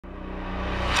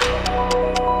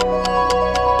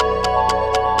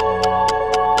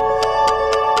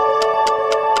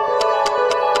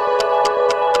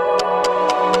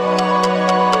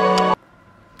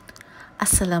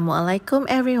Assalamualaikum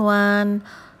everyone.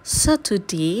 So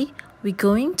today we're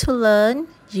going to learn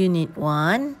Unit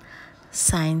 1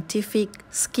 Scientific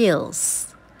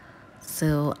Skills.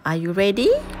 So are you ready?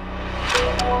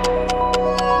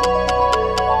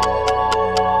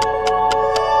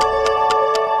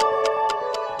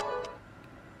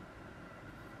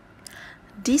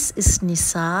 This is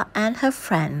Nisa and her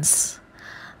friends.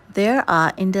 They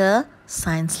are in the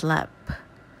science lab.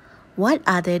 What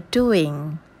are they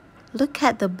doing? Look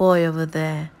at the boy over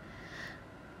there.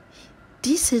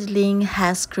 This seedling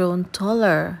has grown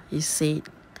taller, he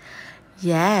said.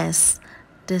 Yes,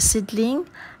 the seedling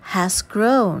has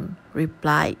grown,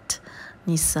 replied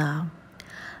Nisa.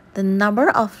 The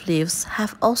number of leaves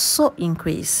have also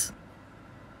increased.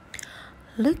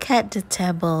 Look at the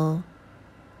table.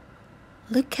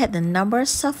 Look at the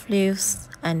numbers of leaves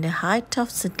and the height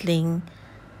of seedling.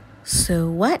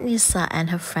 So what Nisa and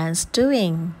her friends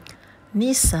doing?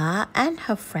 Nisa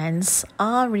and her friends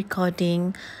are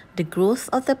recording the growth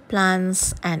of the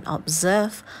plants and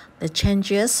observe the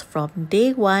changes from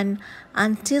day 1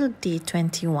 until day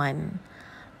 21.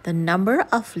 The number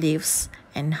of leaves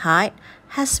and height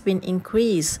has been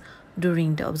increased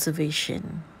during the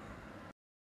observation.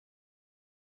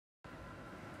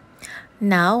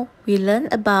 Now we learn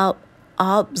about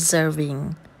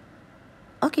observing.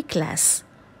 Okay class,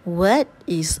 what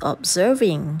is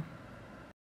observing?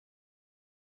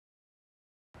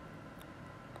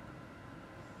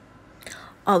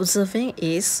 Observing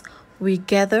is we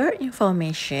gather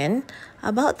information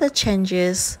about the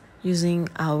changes using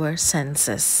our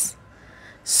senses.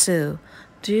 So,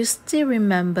 do you still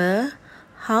remember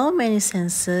how many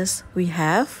senses we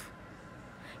have?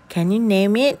 Can you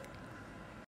name it?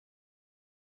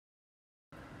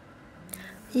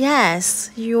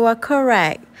 Yes, you are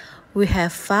correct. We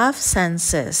have 5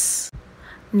 senses.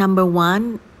 Number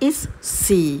 1 is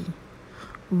see.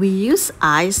 We use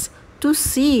eyes to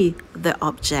see the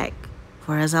object.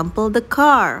 For example, the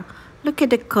car. Look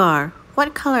at the car.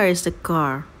 What color is the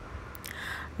car?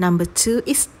 Number 2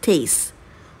 is taste.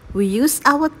 We use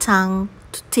our tongue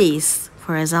to taste.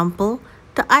 For example,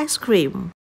 the ice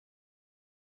cream.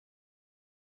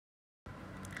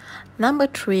 Number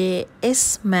 3 is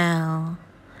smell.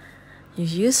 You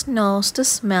use nose to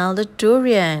smell the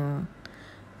durian.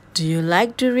 Do you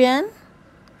like durian?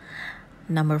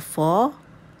 Number 4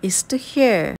 is to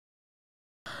hear.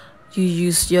 You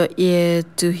use your ear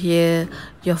to hear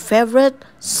your favorite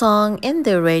song in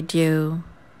the radio.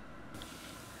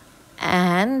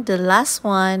 And the last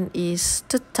one is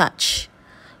to touch.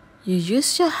 You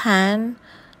use your hand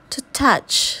to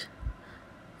touch.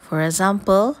 For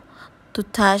example, to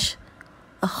touch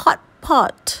a hot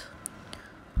pot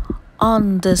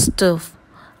on the stove.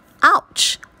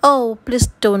 Ouch! Oh, please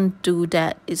don't do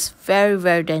that. It's very,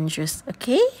 very dangerous,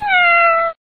 okay?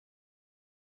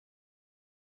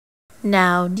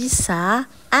 Now Nisa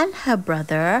and her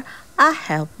brother are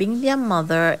helping their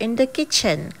mother in the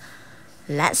kitchen.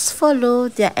 Let's follow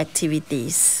their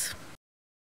activities.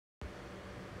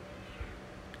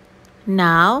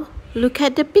 Now look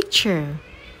at the picture.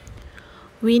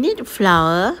 We need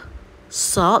flour,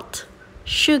 salt,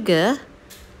 sugar,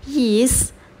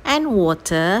 yeast, and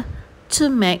water to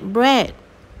make bread.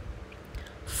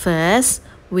 First,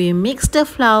 we mix the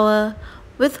flour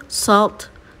with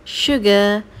salt,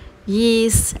 sugar,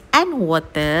 yeast, and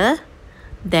water.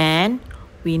 Then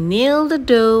we knead the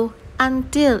dough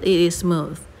until it is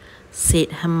smooth,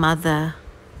 said her mother.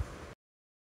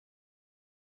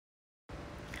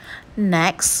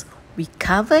 Next, we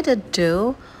cover the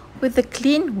dough with a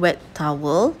clean wet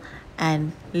towel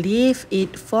and leave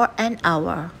it for an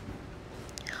hour.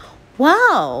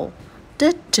 Wow!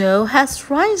 The dough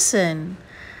has risen,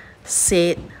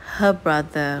 said her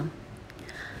brother.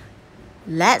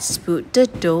 Let's put the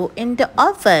dough in the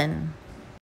oven.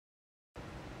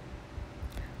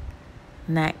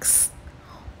 Next.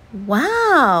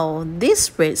 Wow, this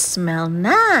bread smells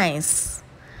nice.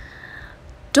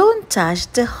 Don't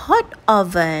touch the hot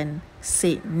oven,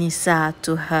 said Nisa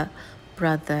to her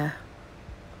brother.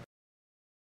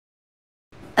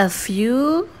 A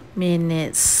few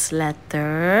minutes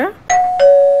later.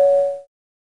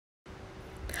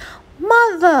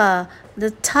 Mother, the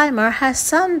timer has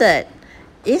sounded.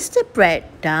 Is the bread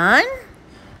done?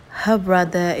 Her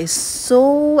brother is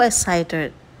so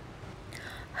excited.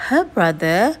 Her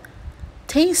brother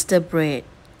tasted the bread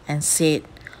and said,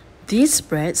 "This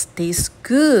bread tastes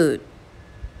good."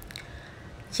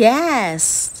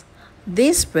 Yes,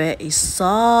 this bread is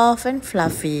soft and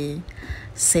fluffy,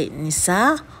 said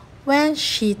Nisa when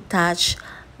she touched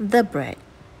the bread.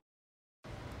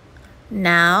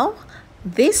 Now,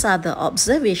 these are the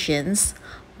observations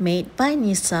made by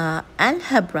Nisa and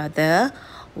her brother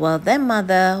while their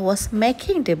mother was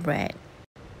making the bread.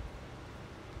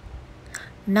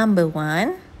 Number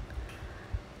 1.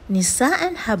 Nisa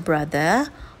and her brother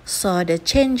saw the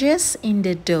changes in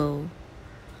the dough.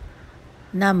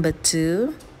 Number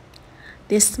 2.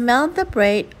 They smelled the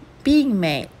bread being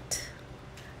made.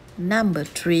 Number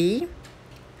 3.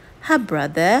 Her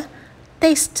brother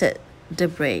tasted the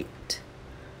bread.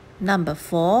 Number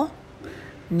 4.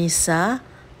 Nisa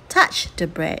touched the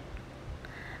bread.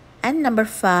 And number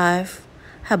 5.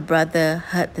 Her brother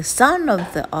heard the sound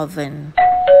of the oven.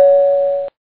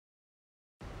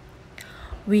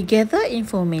 We gather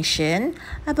information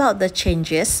about the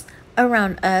changes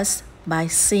around us by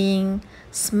seeing,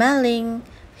 smelling,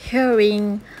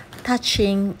 hearing,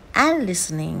 touching, and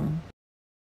listening.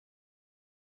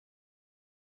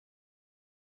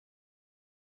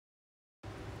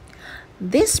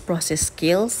 These process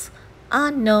skills are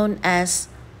known as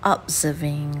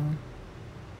observing.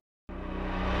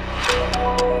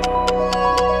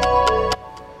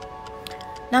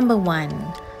 Number 1.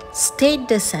 State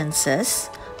the senses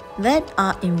that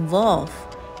are involved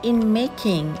in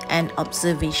making an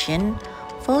observation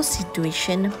for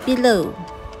situation below.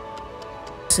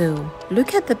 So,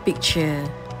 look at the picture.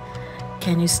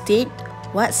 Can you state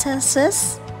what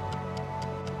senses?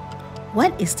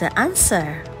 What is the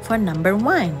answer for number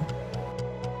 1?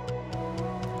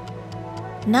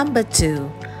 Number 2.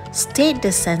 State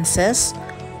the senses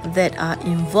that are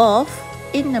involved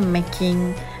in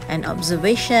making an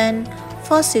observation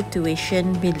for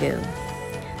situation below.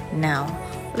 Now,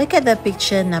 look at the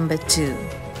picture number 2.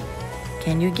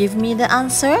 Can you give me the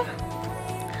answer?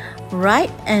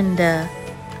 Write in the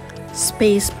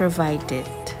space provided.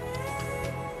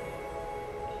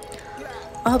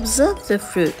 Observe the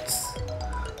fruits.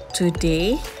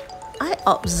 Today, I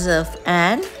observe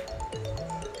and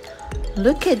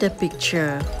look at the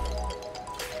picture.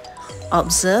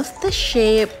 Observe the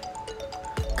shape,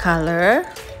 color,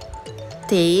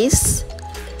 taste,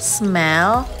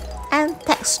 smell, and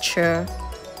texture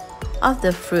of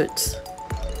the fruits.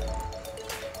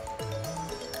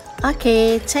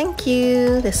 Okay, thank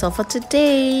you. That's all for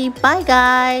today. Bye,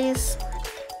 guys.